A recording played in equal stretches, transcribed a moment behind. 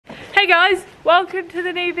guys, welcome to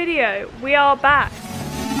the new video. We are back.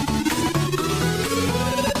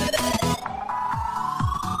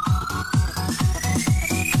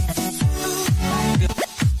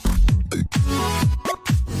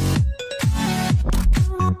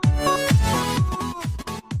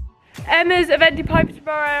 Emma's eventing Piper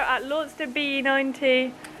tomorrow at Launceston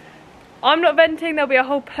BE90. I'm not venting, there'll be a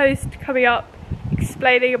whole post coming up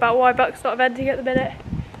explaining about why Buck's not venting at the minute.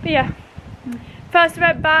 But yeah, first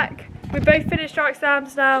event back. We've both finished our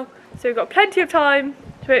exams now, so we've got plenty of time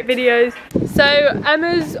to make videos. So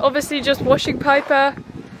Emma's obviously just washing Piper,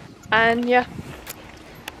 and yeah.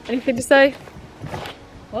 Anything to say?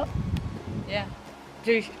 What? Yeah.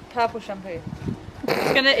 Do purple shampoo.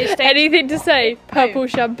 Anything to say? Purple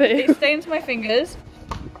shampoo. It stains my fingers.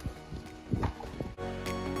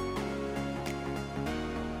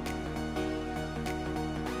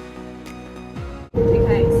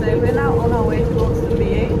 Okay, so we're now on our way to Launceston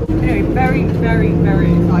BE. Anyway, very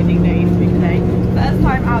exciting day for me today. First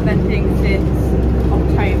time out venting since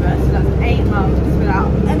October, so that's 8 months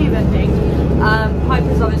without any venting.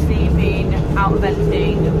 Piper's obviously been out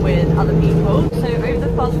venting with other people. So over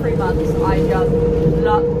the past 3 months, I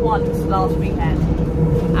jumped once last weekend,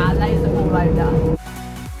 and that is all I've done.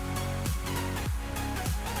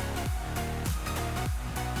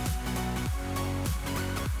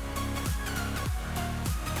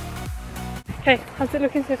 Okay, how's it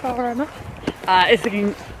looking so far, Emma? It's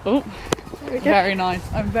looking very nice.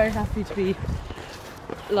 I'm very happy to be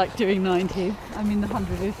like doing 90. I mean the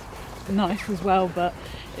 100 is nice as well, but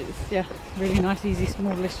it's really nice, easy,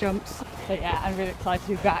 smallish jumps. So yeah, I'm really excited to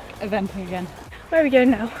be back eventing again. Where are we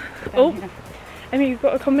going now? I mean you've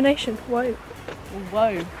got a combination. Whoa.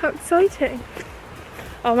 Whoa. How exciting.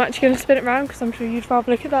 I'm actually going to spin it around because I'm sure you'd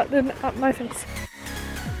rather look at that than at my face.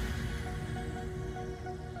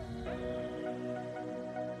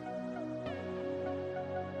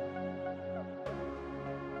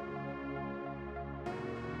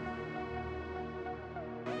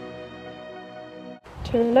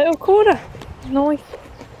 To a little corner. Nice.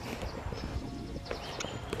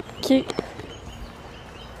 Cute.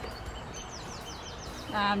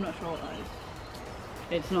 I'm not sure what that is.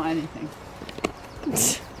 It's not anything.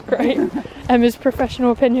 Great. Emma's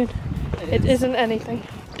professional opinion. It isn't anything.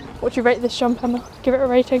 What do you rate this jump, Emma? Give it a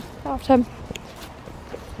rating out of 10.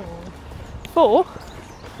 4?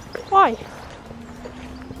 Why?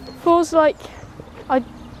 4's like, I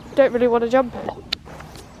don't really want to jump it.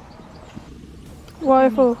 Why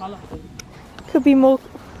 4? Could be more.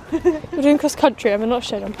 We're doing cross country, Emma, not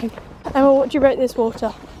show jumping. Emma, what do you rate this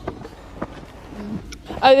water?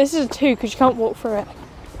 Oh, this is a 2 because you can't walk through it.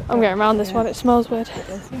 I'm going around this one, it smells weird.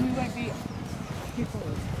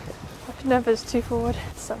 Never's too forward.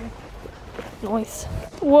 So nice.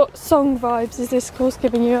 What song vibes is this course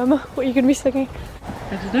giving you, Emma? What are you going to be singing?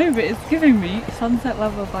 I don't know, but it's giving me Sunset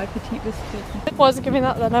Lover by Petite Biscuit. Why is it giving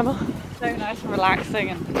that then, Emma? So nice and relaxing,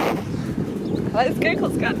 and let's go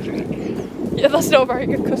cross country. Yeah, that's not a very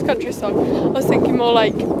good cross country song. I was thinking more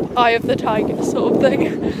like Eye of the Tiger sort of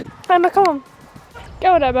thing. Emma, come on.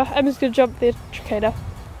 Go on, Emma. Emma's going to jump the tricator.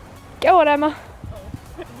 Go on, Emma.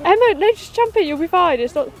 Emma, no, just jump it. You'll be fine.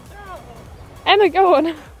 It's not. Emma, go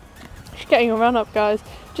on. She's getting a run up, guys.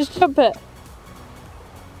 Just jump it.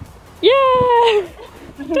 Yeah!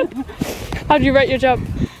 How do you rate your jump?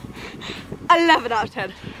 11 out of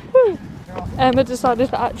 10. Woo. Emma decided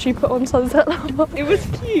to actually put on Sunset Lover. It was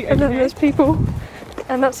cute. And then there's people,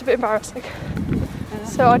 and that's a bit embarrassing.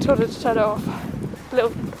 So I told her to turn it off.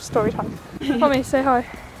 Little story time. Mommy, say hi.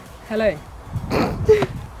 Hello.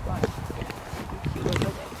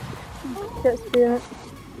 Let's be it.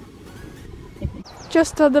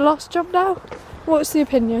 Just done the last jump now. What's the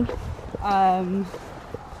opinion?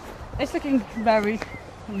 It's looking very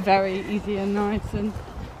easy and nice, and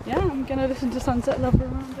yeah, I'm gonna listen to Sunset Lover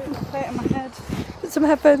around it, play it in my head. Put some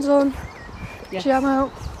headphones on, yes. Jam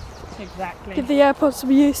out. Exactly. Give the AirPods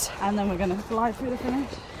some use. And then we're gonna fly through the finish.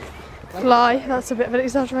 Fly, that's a bit of an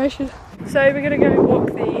exaggeration. So we're gonna go walk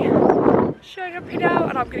the show jumping now,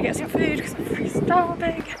 and I'm gonna get some food because I'm pretty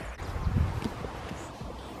starving.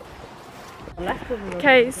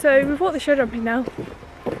 Okay, so we've walked the show jumping now.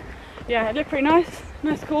 Yeah, it looked pretty nice.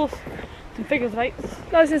 Nice course. Some figures of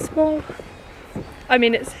 8s. Nice and small. I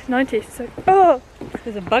mean, it's 90, so. Oh!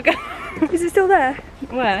 There's a bugger. Is it still there?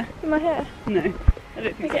 Where? In my hair? No, I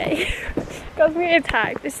don't think okay. Guys, we're getting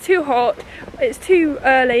tagged. It's too hot, it's too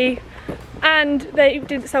early, and they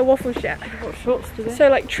didn't sell waffles yet. What shorts do they? So,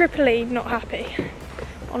 like, triply not happy,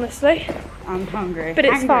 honestly. I'm hungry. But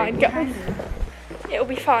it's fine, guys. It'll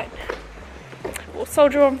be fine. We'll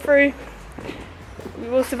soldier on through. We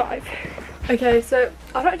will survive. Okay, so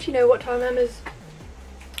I don't actually know what time Emma's.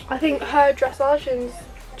 I think her dressage is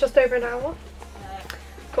just over an hour.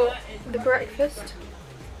 Got the breakfast.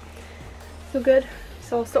 It's all good.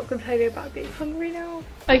 So I'll stop complaining about being hungry now.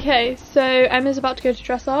 Okay, so Emma's about to go to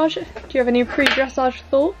dressage. Do you have any pre-dressage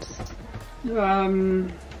thoughts?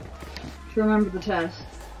 To remember the test.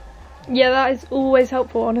 Yeah, that is always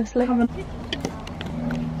helpful, honestly.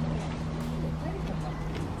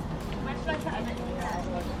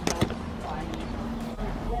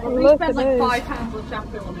 We spent like £5 on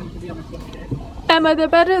shampoo on them, to be honest with you. Emma, they're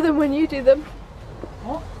better than when you do them.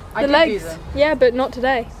 What? The legs. Do them. Yeah, but not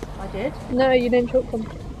today. I did? No, you didn't chalk them.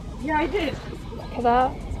 Yeah, I did. Look at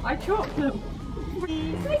that. I chalked them.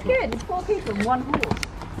 It's good. It's 4 people and 1 horse.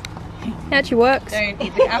 It actually works. Don't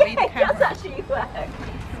need the Abby the camera. It does actually work.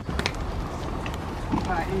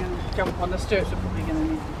 Right, I'm going to jump on. The Stuarts are probably going to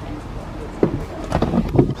need to.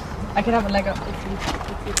 I could have a leg up if you.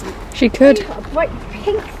 She could. You've got a bright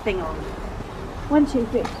pink thing on. 1, 2,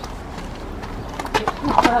 3. It's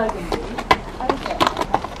burgundy. Okay.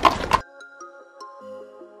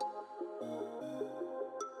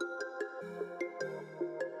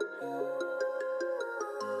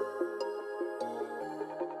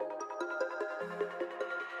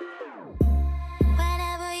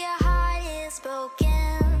 Whenever your heart is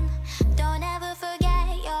broken, don't ever forget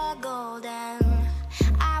you're golden.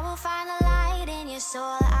 I will find the light in your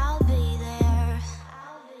soul, I'll be there.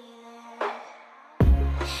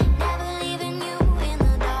 Never leaving you in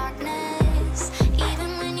the darkness,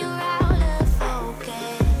 even when you're out of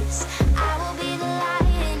focus. I will be the light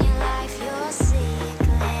in your life, you'll see it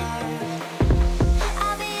clear.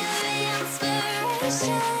 I'll be your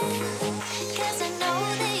inspiration, 'cause I know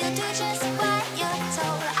that you'll do just what you're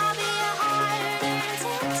told. I'll be your harder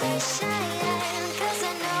temptation, 'cause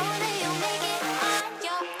I know that you'll make it on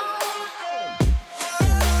your own.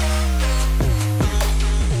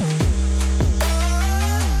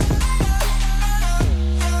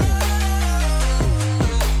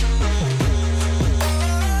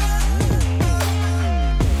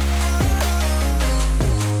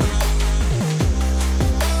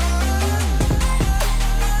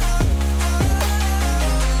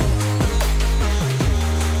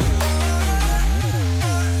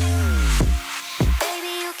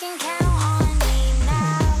 Baby, you can count on me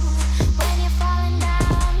now. When you're falling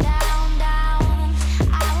down, down, down,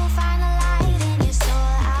 I will find the light in your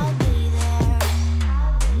soul, I'll be there.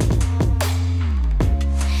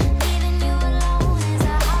 Leaving you alone is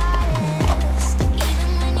the hardest, even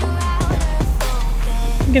when you're out of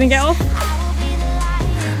focus. You gonna get off? I will be the light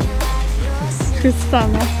in your life, you'll see. Good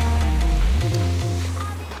summer.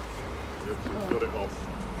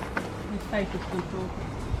 His face is controlled.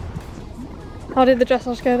 How did the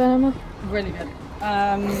dressage go then, Emma? Really good.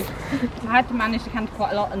 I had to manage the canter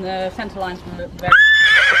quite a lot, and the centre lines were very.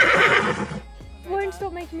 Won't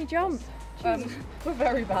stop making me jump. Were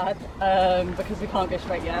very bad because we can't go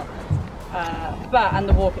straight yet. And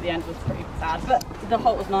the walk at the end was pretty bad. But the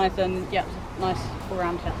halt was nice, and yeah, it was a nice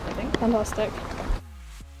all-round test, I think. Fantastic.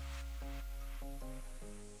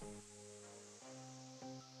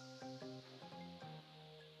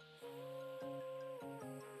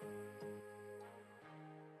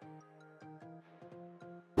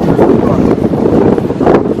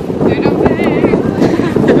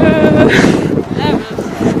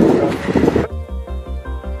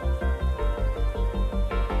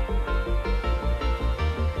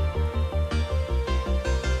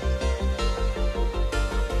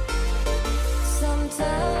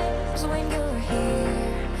 Sometimes when you're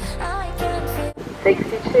here, I can feel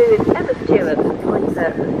 62 is Emma Stewart, points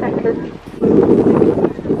at the second.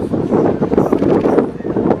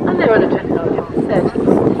 And they're on a adrenaline of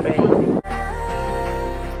 30.3.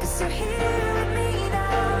 'cause you're here with me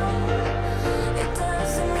now. It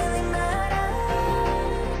doesn't really matter.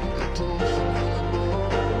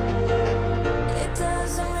 It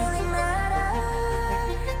doesn't really matter.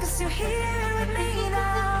 'Cause you're here with me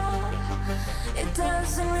now. It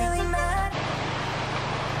doesn't really matter.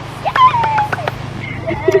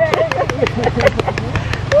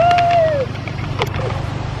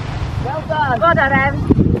 Well done. Well done, Em.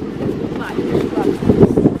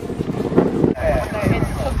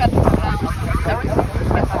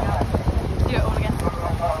 Do it all again.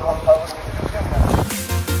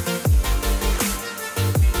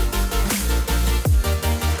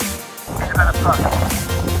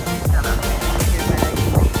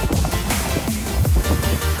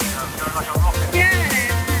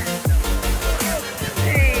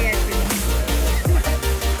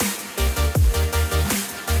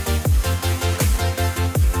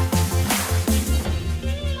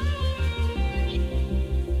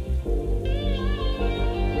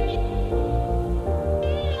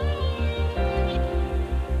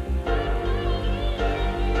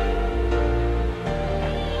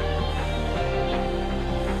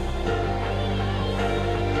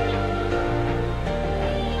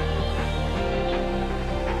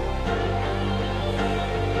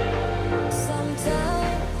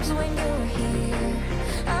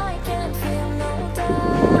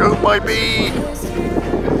 my bee.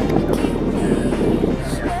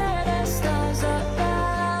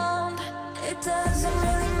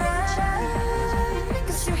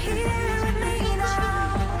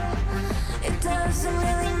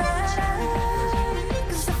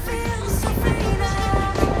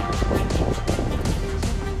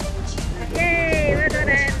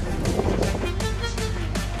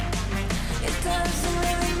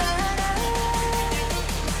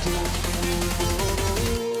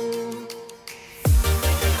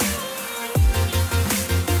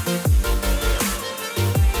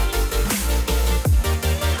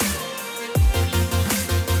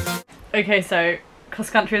 Okay, so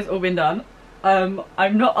cross country has all been done. I'm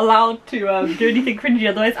not allowed to do anything cringy,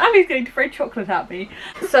 otherwise Abby's going to throw chocolate at me.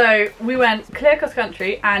 So we went clear cross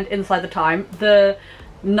country and inside the time. The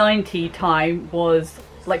 90 time was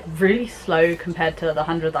like really slow compared to the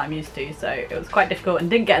 100 that I'm used to, so it was quite difficult and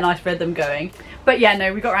didn't get a nice rhythm going. But yeah,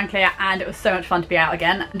 no, we got around clear and it was so much fun to be out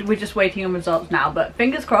again. We're just waiting on results now, but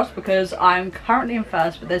fingers crossed because I'm currently in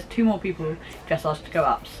first, but there's 2 more people dressage to go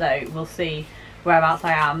up, so we'll see whereabouts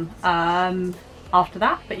I am after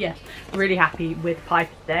that. But yes, really happy with Piper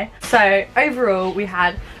today. So overall we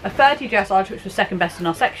had a 30 dressage, which was second best in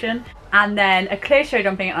our section, and then a clear show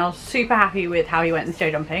jumping, and I was super happy with how he went in show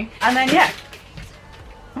jumping. And then yeah,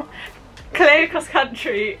 clear cross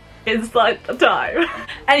country inside the time.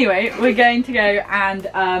 Anyway, we're going to go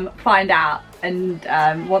and find out and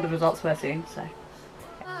what the results were soon.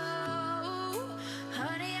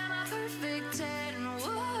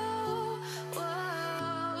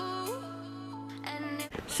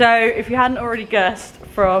 So if you hadn't already guessed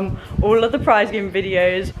from all of the prize giving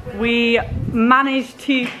videos, we managed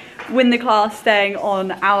to win the class staying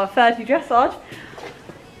on our 30 dressage,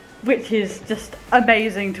 which is just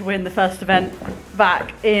amazing to win the first event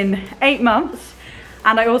back in 8 months.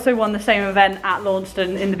 And I also won the same event at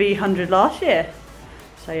Launceston in the B100 last year.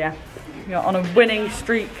 So yeah, you're on a winning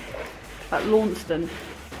streak at Launceston.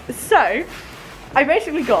 So I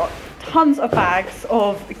basically got tons of bags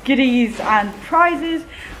of goodies and prizes,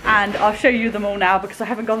 and I'll show you them all now because I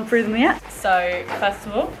haven't gone through them yet. So first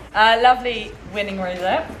of all, a lovely winning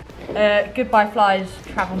rosette, Goodbye Flies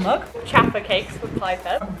travel mug, Chaffer cakes with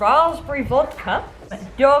Piper, raspberry vodka,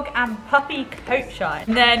 dog and puppy coat shine.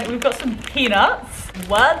 And then we've got some peanuts,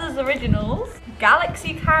 Werther's Originals,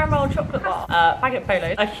 Galaxy caramel chocolate bar, packet of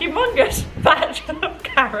Polos, a humongous batch of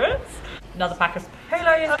carrots, another pack of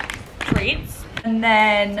Polo treats, and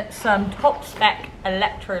then some top spec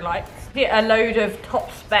electrolytes, a load of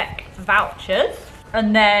top spec vouchers,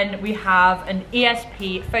 and then we have an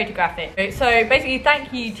ESP photographic. So basically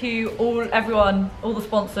thank you to everyone, all the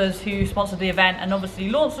sponsors who sponsored the event, and obviously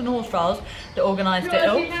Launceston Horse Trials that organised it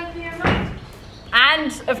all.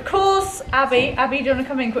 And of course Abby, do you want to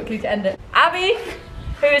come in quickly to end it? Abby,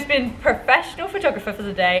 who has been professional photographer for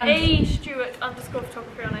the day. Hey, Stuart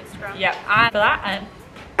 _photography on Instagram. Yep, and for that, and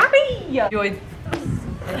Abby! Enjoy.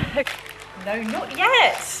 No, not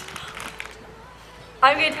yet.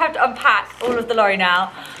 I'm going to have to unpack all of the lorry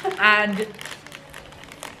now, and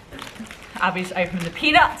Abby's opened the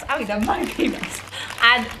peanuts. Abby's done my peanuts.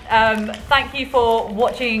 And thank you for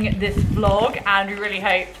watching this vlog, and we really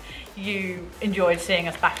hope you enjoyed seeing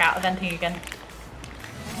us back out eventing again.